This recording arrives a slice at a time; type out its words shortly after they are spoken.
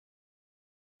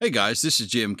Hey guys, this is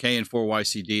Jim K and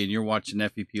 4YCD, and you're watching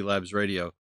FEP Labs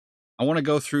Radio. I want to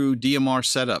go through DMR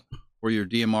setup for your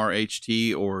DMR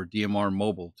HT or DMR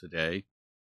mobile today.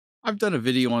 I've done a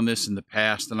video on this in the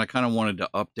past, and I kind of wanted to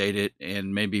update it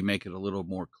and maybe make it a little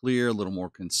more clear, a little more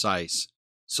concise.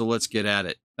 So let's get at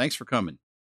it. Thanks for coming.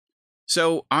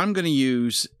 So I'm going to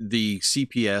use the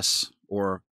CPS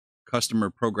or customer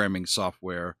programming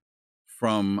software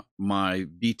from my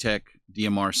VTech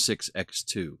DMR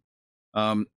 6X2.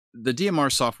 The DMR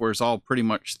software is all pretty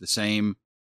much the same.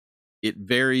 It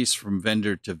varies from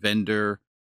vendor to vendor.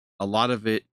 A lot of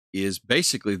it is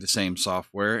basically the same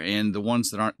software, and the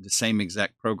ones that aren't the same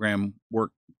exact program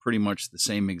work pretty much the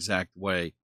same exact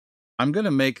way. I'm going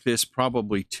to make this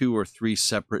probably 2 or 3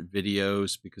 separate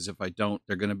videos because if I don't,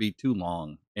 they're going to be too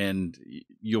long and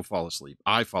you'll fall asleep.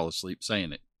 I fall asleep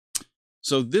saying it.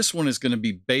 So this one is going to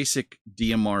be basic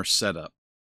DMR setup.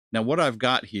 Now what I've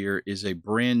got here is a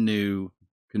brand new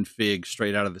config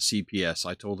straight out of the CPS.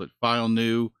 I told it file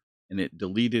new and it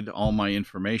deleted all my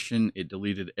information. It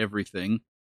deleted everything.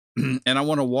 And I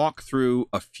want to walk through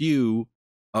a few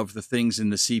of the things in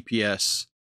the CPS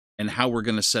and how we're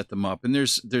going to set them up. And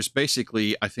there's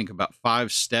basically, I think, about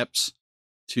 5 steps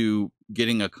to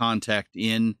getting a contact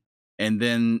in. And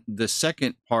then the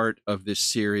second part of this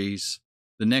series,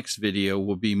 the next video,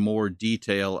 will be more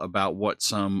detail about what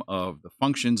some of the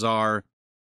functions are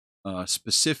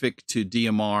specific to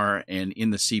DMR and in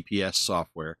the CPS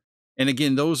software. And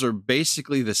again, those are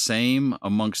basically the same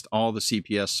amongst all the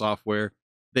CPS software.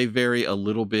 They vary a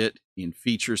little bit in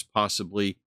features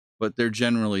possibly, but they're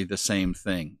generally the same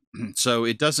thing. So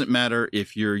it doesn't matter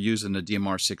if you're using a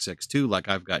DMR 6X2 like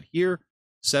I've got here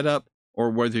set up,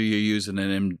 or whether you're using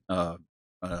an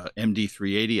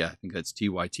MD380, I think that's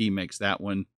TYT makes that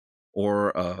one,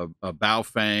 or a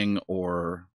Baofeng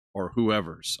or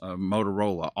whoever's,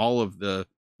 Motorola. All of the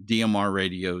DMR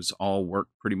radios all work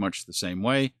pretty much the same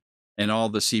way, and all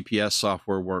the CPS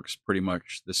software works pretty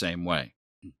much the same way.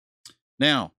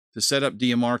 Now, to set up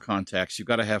DMR contacts, you've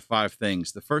got to have 5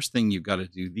 things. The first thing you've got to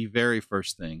do, the very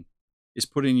first thing, is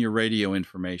put in your radio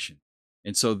information.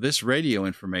 And so this radio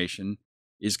information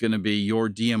is going to be your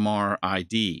DMR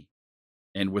ID.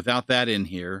 And without that in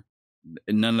here,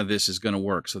 none of this is going to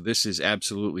work. So this is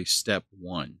absolutely step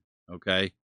 1.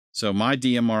 Okay. So my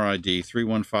DMR ID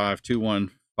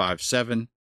 3152157,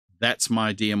 that's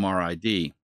my DMR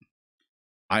ID.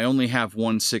 I only have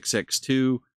one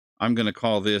 6X2. I'm going to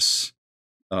call this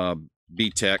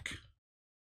VTech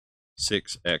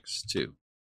 6X2.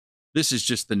 This is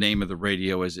just the name of the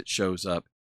radio as it shows up.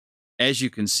 As you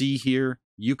can see here,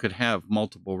 you could have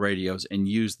multiple radios and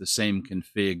use the same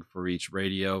config for each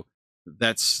radio.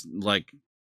 That's like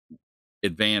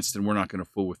advanced, and we're not going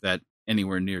to fool with that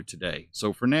anywhere near today.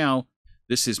 So for now,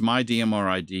 this is my DMR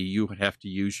ID. You would have to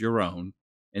use your own,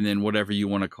 and then whatever you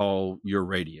want to call your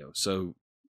radio. So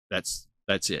that's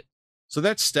it. So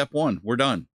that's step 1. We're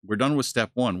done. We're done with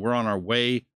step 1. We're on our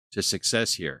way to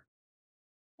success here.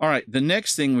 All right. The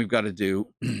next thing we've got to do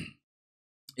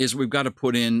is we've got to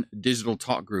put in digital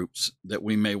talk groups that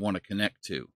we may want to connect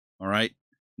to. All right.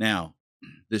 Now,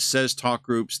 this says talk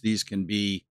groups. These can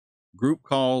be group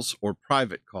calls or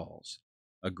private calls.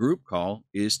 A group call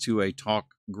is to a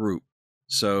talk group.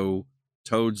 So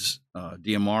Toad's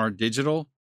DMR digital,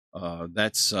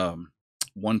 that's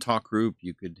one talk group.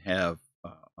 You could have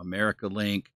America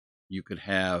Link, you could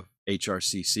have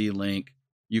HRCC Link,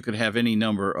 you could have any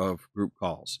number of group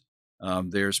calls.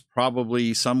 There's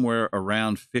probably somewhere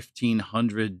around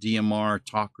 1,500 DMR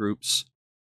talk groups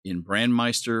in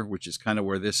Brandmeister, which is kind of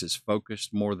where this is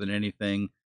focused more than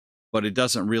anything, but it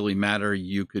doesn't really matter.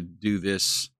 You could do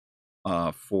this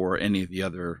for any of the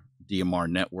other DMR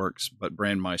networks, but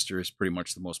Brandmeister is pretty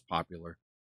much the most popular.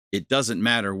 It doesn't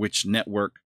matter which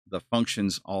network, the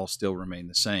functions all still remain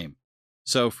the same.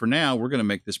 So for now, we're going to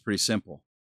make this pretty simple.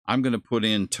 I'm going to put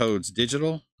in Toad's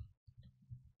Digital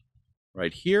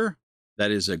right here. That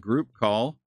is a group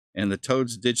call, and the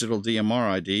Toad's Digital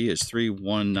DMR ID is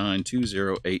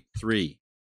 3192083.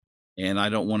 And I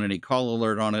don't want any call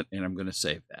alert on it, and I'm going to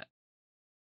save that.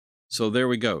 So there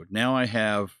we go. Now I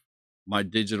have my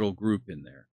digital group in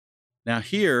there. Now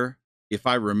here, if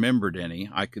I remembered any,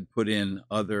 I could put in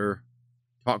other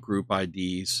talk group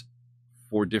IDs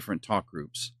for different talk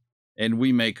groups. And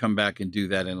we may come back and do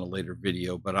that in a later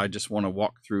video, but I just want to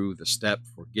walk through the step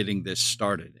for getting this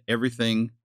started.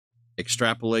 Everything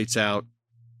extrapolates out.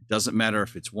 It doesn't matter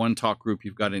if it's one talk group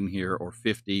you've got in here or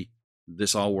 50.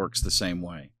 This all works the same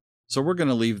way. So we're going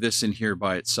to leave this in here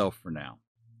by itself for now.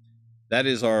 That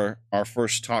is our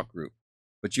first talk group.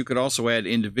 But you could also add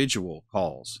individual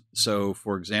calls. So,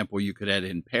 for example, you could add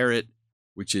in Parrot,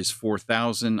 which is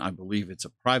 4000. I believe it's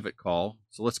a private call.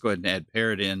 So let's go ahead and add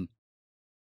Parrot in.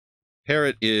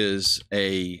 Parrot is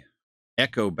a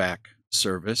echo back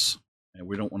service, and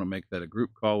we don't want to make that a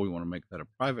group call. We want to make that a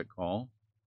private call.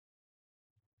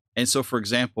 And so, for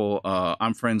example,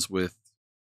 I'm friends with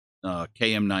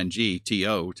KM9G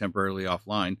TO, temporarily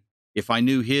offline. If I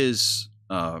knew his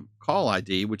call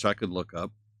ID, which I could look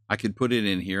up, I could put it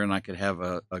in here and I could have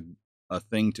a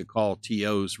thing to call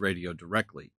TO's radio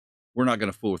directly. We're not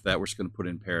going to fool with that. We're just going to put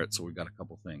in Parrot, so we've got a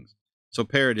couple things. So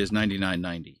Parrot is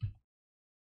 9990,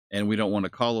 and we don't want a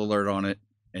call alert on it.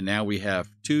 And now we have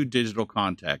two digital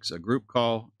contacts, a group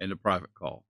call and a private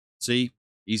call. See?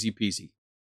 Easy peasy.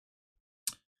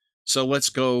 So let's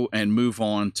go and move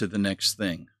on to the next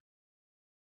thing.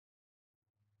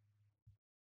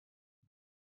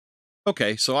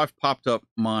 Okay, so I've popped up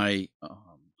my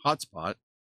hotspot.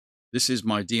 This is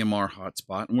my DMR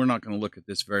hotspot, and we're not going to look at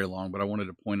this very long, but I wanted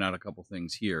to point out a couple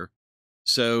things here.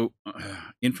 So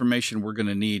information we're going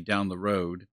to need down the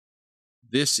road.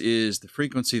 This is the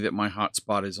frequency that my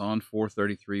hotspot is on,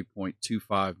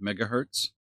 433.25 megahertz.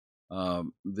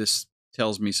 This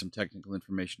tells me some technical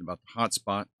information about the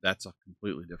hotspot. That's a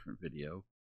completely different video.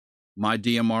 My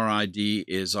DMR ID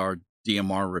is our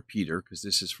DMR repeater, because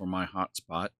this is for my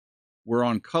hotspot. We're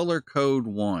on color code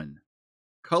 1.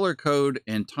 Color code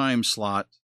and time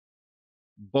slot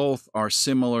both are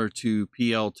similar to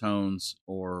PL tones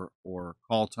or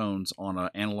call tones on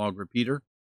an analog repeater.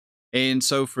 And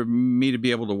so for me to be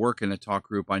able to work in a talk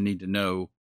group, I need to know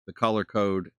the color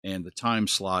code and the time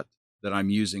slot that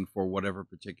I'm using for whatever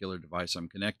particular device I'm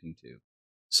connecting to.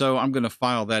 So I'm going to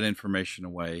file that information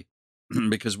away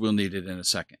because we'll need it in a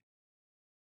second.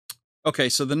 Okay,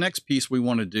 so the next piece we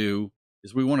want to do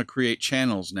is we want to create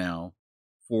channels now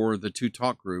for the two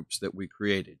talk groups that we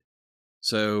created.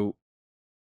 So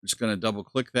I'm just going to double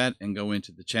click that and go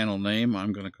into the channel name.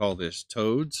 I'm going to call this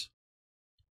Toads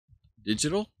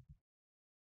Digital.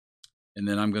 And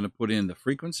then I'm going to put in the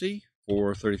frequency,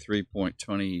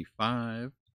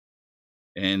 433.25.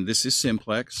 And this is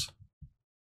simplex.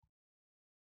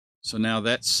 So now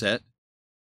that's set.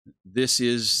 This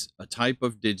is a type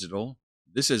of digital.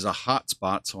 This is a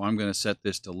hotspot, so I'm going to set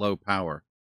this to low power.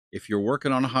 If you're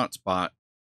working on a hotspot,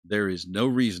 there is no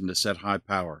reason to set high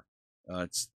power.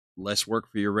 It's less work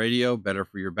for your radio, better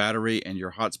for your battery, and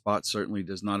your hotspot certainly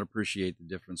does not appreciate the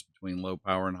difference between low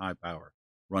power and high power.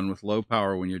 Run with low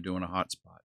power when you're doing a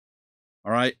hotspot.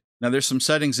 All right, now there's some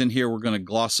settings in here we're going to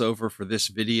gloss over for this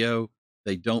video.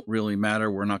 They don't really matter.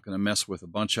 We're not going to mess with a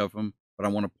bunch of them, but I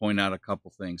want to point out a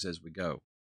couple things as we go.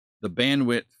 The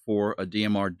bandwidth for a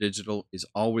DMR digital is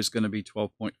always going to be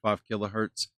 12.5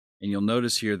 kilohertz. And you'll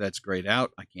notice here that's grayed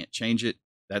out. I can't change it.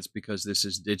 That's because this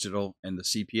is digital and the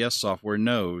CPS software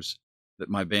knows that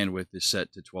my bandwidth is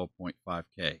set to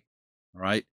 12.5K. All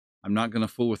right. I'm not going to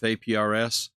fool with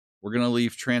APRS. We're going to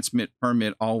leave transmit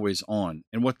permit always on.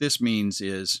 And what this means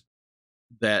is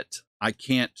that I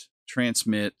can't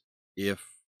transmit if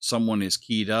someone is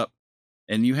keyed up.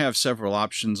 And you have several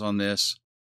options on this.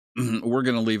 We're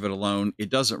going to leave it alone. It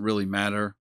doesn't really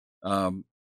matter.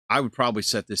 I would probably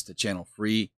set this to channel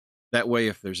free. That way,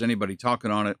 if there's anybody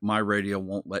talking on it, my radio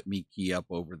won't let me key up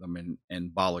over them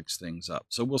and bollocks things up.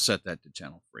 So we'll set that to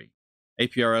channel free.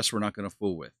 APRS, we're not going to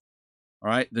fool with. All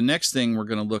right. The next thing we're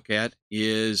going to look at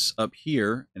is up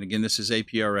here. And again, this is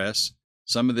APRS.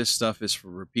 Some of this stuff is for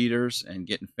repeaters and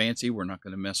getting fancy. We're not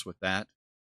going to mess with that.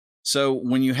 So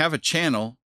when you have a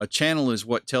channel is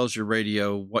what tells your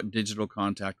radio what digital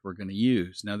contact we're going to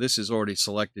use. Now, this is already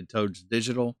selected Toads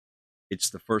Digital. It's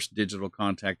the first digital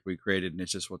contact we created, and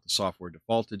it's just what the software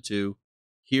defaulted to.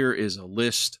 Here is a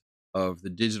list of the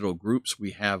digital groups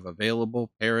we have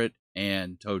available, Parrot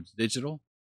and Toads Digital.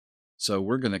 So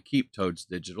we're going to keep Toads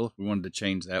Digital. If we wanted to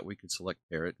change that, we could select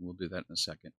Parrot, and we'll do that in a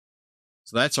second.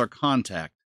 So that's our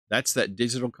contact. That's that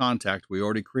digital contact we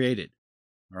already created.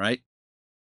 All right.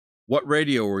 What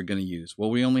radio are we going to use?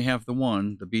 Well, we only have the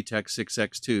one, the BTEC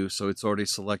 6X2, so it's already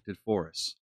selected for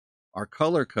us. Our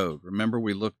color code, remember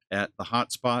we looked at the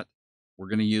hotspot. We're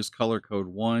going to use color code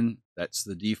 1. That's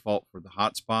the default for the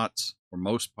hotspots, for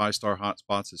most Pi-Star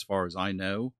hotspots as far as I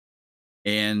know.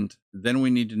 And then we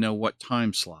need to know what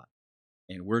time slot.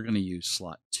 And we're going to use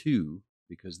slot 2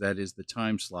 because that is the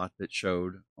time slot that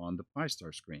showed on the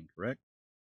Pi-Star screen, correct?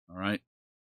 All right.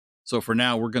 So for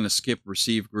now, we're going to skip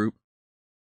receive group.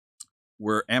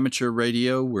 We're amateur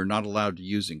radio. We're not allowed to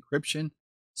use encryption.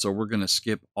 So we're going to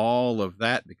skip all of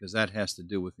that because that has to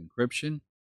do with encryption.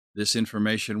 This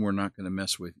information we're not going to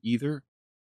mess with either.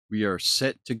 We are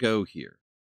set to go here.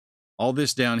 All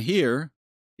this down here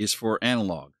is for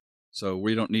analog. So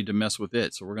we don't need to mess with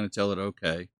it. So we're going to tell it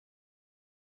okay.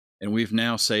 And we've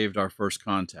now saved our first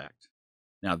contact.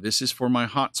 Now, this is for my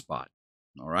hotspot.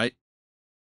 All right.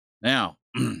 Now,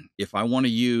 if I want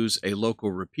to use a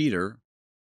local repeater,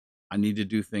 I need to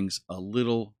do things a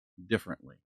little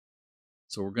differently.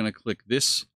 So we're going to click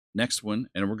this next one,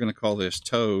 and we're going to call this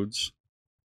Toads/R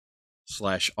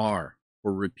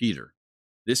for repeater.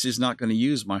 This is not going to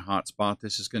use my hotspot.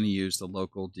 This is going to use the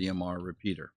local DMR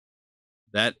repeater.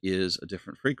 That is a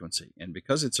different frequency. And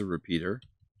because it's a repeater,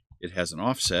 it has an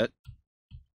offset.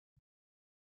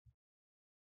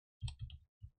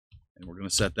 And we're going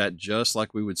to set that just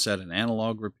like we would set an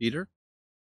analog repeater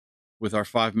with our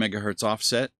 5 megahertz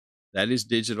offset. That is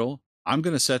digital. I'm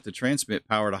going to set the transmit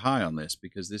power to high on this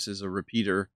because this is a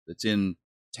repeater that's in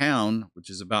town, which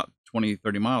is about 20,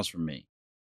 30 miles from me.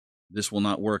 This will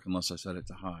not work unless I set it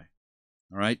to high.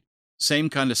 All right. Same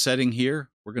kind of setting here.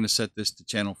 We're going to set this to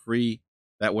channel free.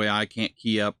 That way I can't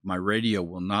key up. My radio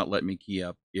will not let me key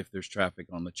up if there's traffic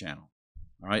on the channel.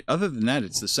 All right. Other than that,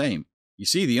 it's the same. You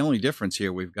see, the only difference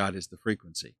here we've got is the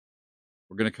frequency.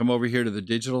 We're going to come over here to the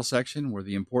digital section where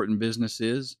the important business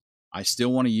is. I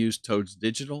still want to use Toads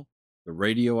Digital. The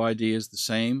radio ID is the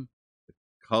same. The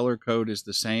color code is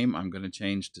the same. I'm going to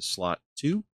change to slot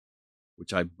 2,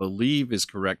 which I believe is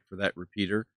correct for that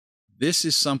repeater. This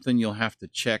is something you'll have to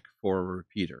check for a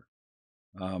repeater.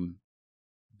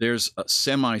 There's a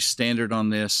semi-standard on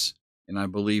this, and I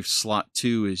believe slot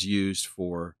 2 is used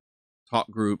for talk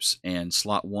groups and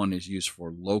slot 1 is used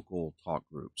for local talk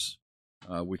groups,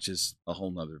 which is a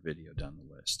whole nother video down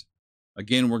the list.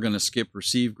 Again, we're going to skip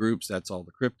receive groups. That's all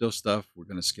the crypto stuff. We're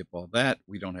going to skip all that.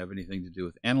 We don't have anything to do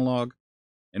with analog,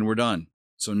 and we're done.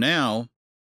 So now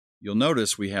you'll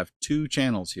notice we have 2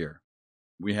 channels here.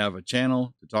 We have a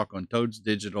channel to talk on Toads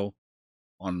Digital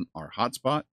on our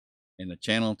hotspot and a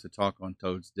channel to talk on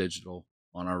Toads Digital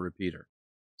on our repeater.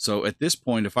 So at this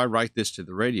point, if I write this to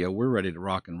the radio, we're ready to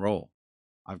rock and roll.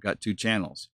 I've got 2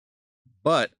 channels,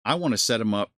 but I want to set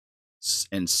them up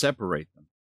and separate them.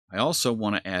 I also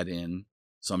want to add in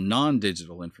some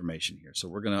non-digital information here. So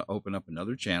we're going to open up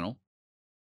another channel.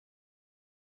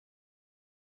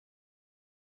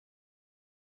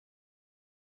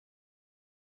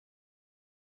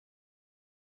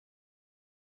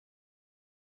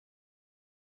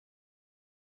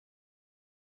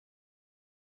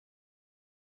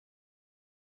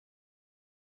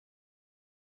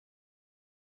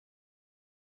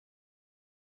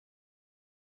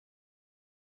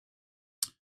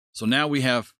 So now we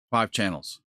have 5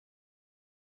 channels.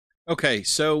 Okay,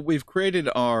 so we've created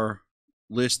our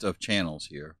list of channels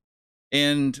here,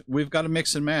 and we've got a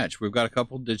mix and match. We've got a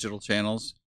couple digital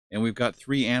channels, and we've got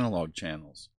 3 analog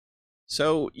channels.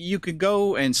 So you could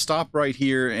go and stop right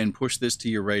here and push this to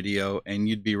your radio, and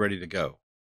you'd be ready to go.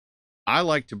 I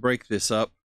like to break this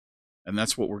up, and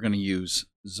that's what we're going to use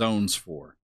zones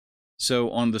for. So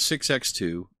on the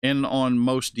 6X2 and on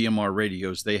most DMR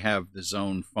radios, they have the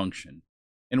zone function.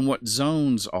 And what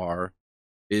zones are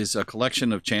is a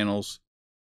collection of channels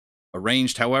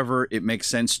arranged however it makes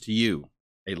sense to you.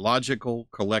 A logical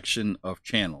collection of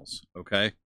channels,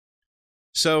 okay?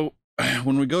 So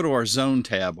when we go to our zone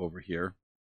tab over here,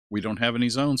 we don't have any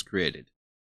zones created.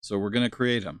 So we're going to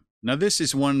create them. Now this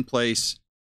is one place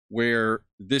where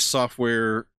this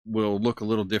software will look a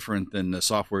little different than the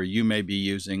software you may be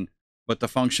using, but the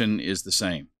function is the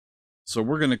same. So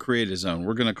we're going to create a zone.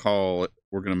 We're going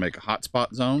to make a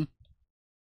hotspot zone.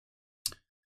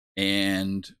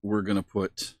 And we're going to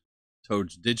put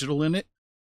Toads Digital in it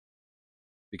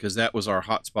because that was our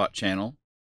hotspot channel.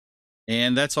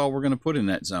 And that's all we're going to put in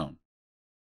that zone.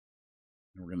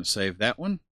 And we're going to save that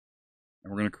one.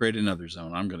 And we're going to create another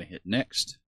zone. I'm going to hit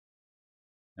next.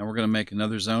 And we're going to make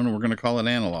another zone, and we're going to call it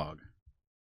analog.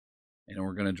 And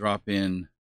we're going to drop in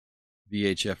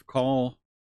VHF call,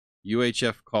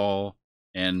 UHF call,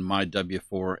 and my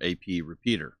W4 AP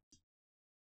repeater.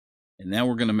 And now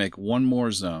we're going to make one more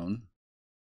zone,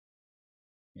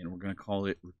 and we're going to call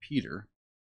it repeater.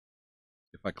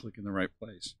 If I click in the right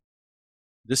place,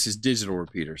 this is digital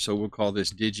repeater, so we'll call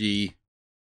this digi.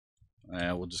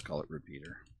 We'll just call it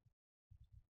repeater.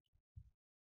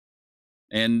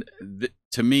 And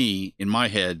to me, in my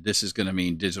head, this is going to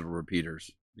mean digital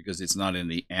repeaters because it's not in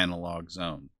the analog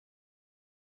zone.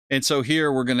 And so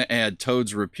here we're going to add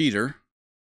Toads repeater,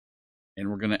 and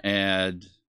we're going to add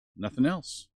nothing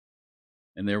else.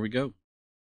 And there we go.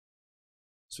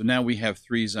 So now we have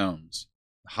 3 zones.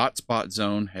 The hotspot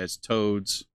zone has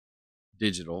Toads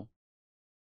Digital.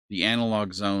 The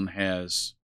analog zone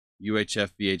has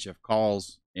UHF, VHF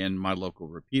calls, and my local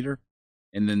repeater.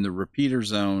 And then the repeater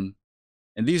zone,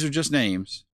 and these are just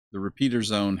names, the repeater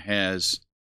zone has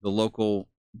the local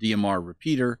DMR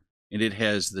repeater, and it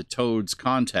has the toads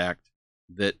contact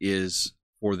that is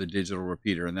for the digital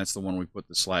repeater, and that's the one we put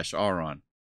the /R on.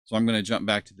 So I'm going to jump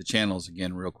back to the channels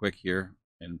again real quick here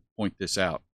and point this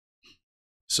out.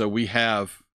 So we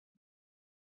have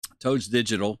Toads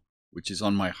Digital, which is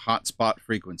on my hotspot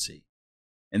frequency.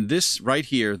 And this right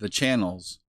here, the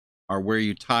channels, are where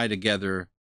you tie together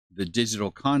the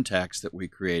digital contacts that we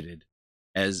created,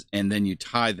 and then you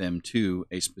tie them to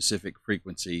a specific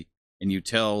frequency, and you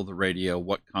tell the radio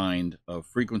what kind of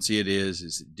frequency it is.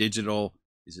 Is it digital?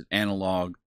 Is it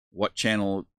analog? What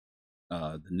channel,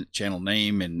 the channel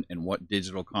name, and what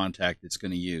digital contact it's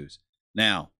going to use.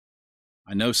 Now,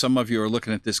 I know some of you are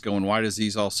looking at this going, why does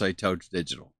these all say Toads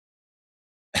Digital?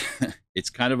 It's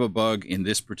kind of a bug in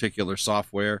this particular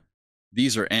software.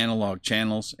 These are analog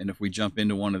channels, and if we jump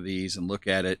into one of these and look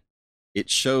at it, it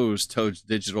shows Toads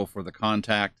Digital for the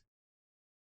contact,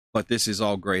 but this is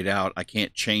all grayed out. I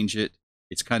can't change it.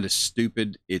 It's kind of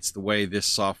stupid. It's the way this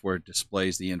software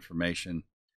displays the information.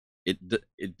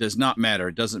 It does not matter.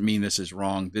 It doesn't mean this is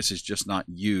wrong. This is just not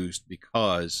used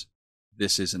because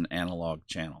this is an analog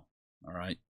channel. All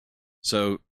right.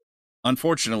 So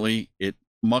unfortunately, it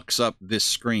mucks up this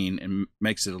screen and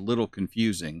makes it a little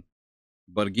confusing.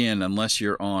 But again, unless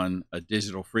you're on a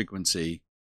digital frequency,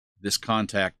 this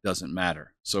contact doesn't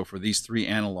matter. So for these 3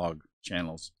 analog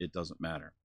channels, it doesn't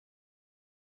matter.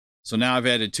 So now I've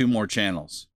added 2 more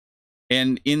channels.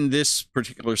 And in this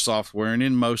particular software, and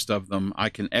in most of them, I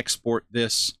can export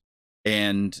this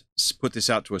and put this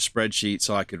out to a spreadsheet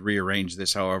so I could rearrange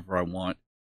this however I want.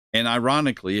 And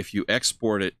ironically, if you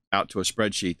export it out to a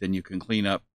spreadsheet, then you can clean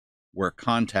up where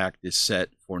contact is set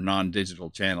for non-digital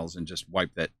channels and just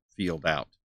wipe that field out.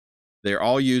 They're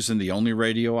all using the only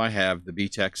radio I have, the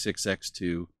BTEC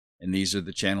 6X2, and these are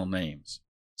the channel names.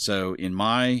 So in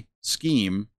my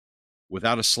scheme,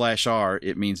 without a /R,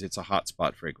 it means it's a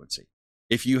hotspot frequency.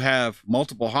 If you have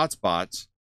multiple hotspots,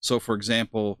 so for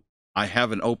example, I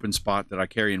have an open spot that I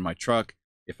carry in my truck.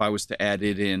 If I was to add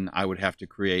it in, I would have to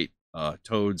create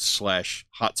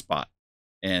Toads/hotspot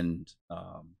and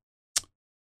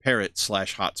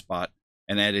Parrot/hotspot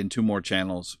and add in 2 more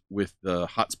channels with the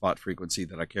hotspot frequency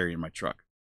that I carry in my truck.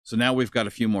 So now we've got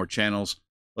a few more channels.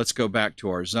 Let's go back to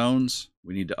our zones.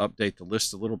 We need to update the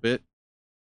list a little bit.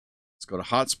 Let's go to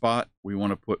hotspot. We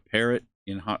want to put Parrot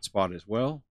in hotspot as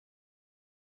well.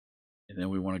 And then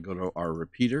we want to go to our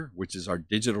repeater, which is our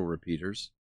digital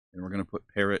repeaters. And we're going to put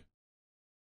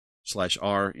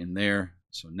Parrot/R in there.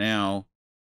 So now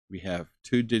we have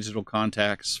 2 digital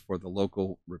contacts for the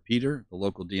local repeater, the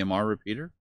local DMR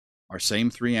repeater, our same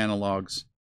 3 analogs,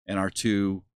 and our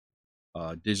 2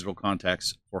 digital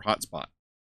contacts for hotspot.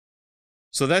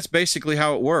 So that's basically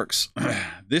how it works.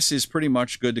 This is pretty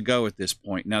much good to go at this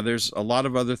point. Now there's a lot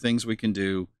of other things we can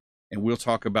do, and we'll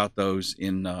talk about those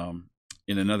in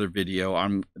another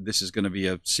video. This is going to be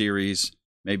a series,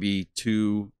 maybe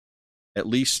 2, at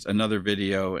least another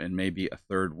video, and maybe a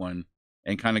 3rd one,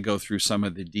 and kind of go through some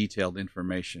of the detailed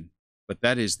information. But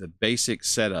that is the basic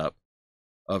setup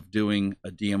of doing a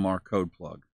DMR code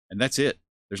plug. And that's it.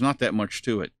 There's not that much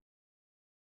to it.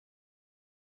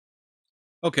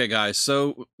 Okay, guys,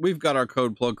 so we've got our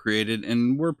code plug created,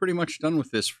 and we're pretty much done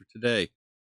with this for today.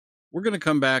 We're going to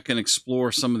come back and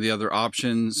explore some of the other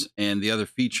options and the other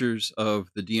features of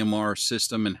the DMR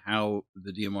system and how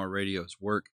the DMR radios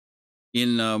work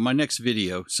in my next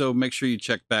video. So make sure you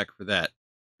check back for that.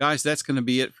 Guys, that's going to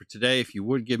be it for today. If you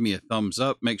would give me a thumbs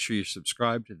up, make sure you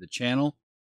subscribe to the channel,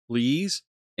 please,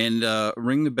 and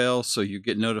ring the bell so you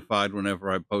get notified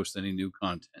whenever I post any new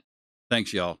content.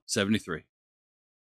 Thanks, y'all. 73.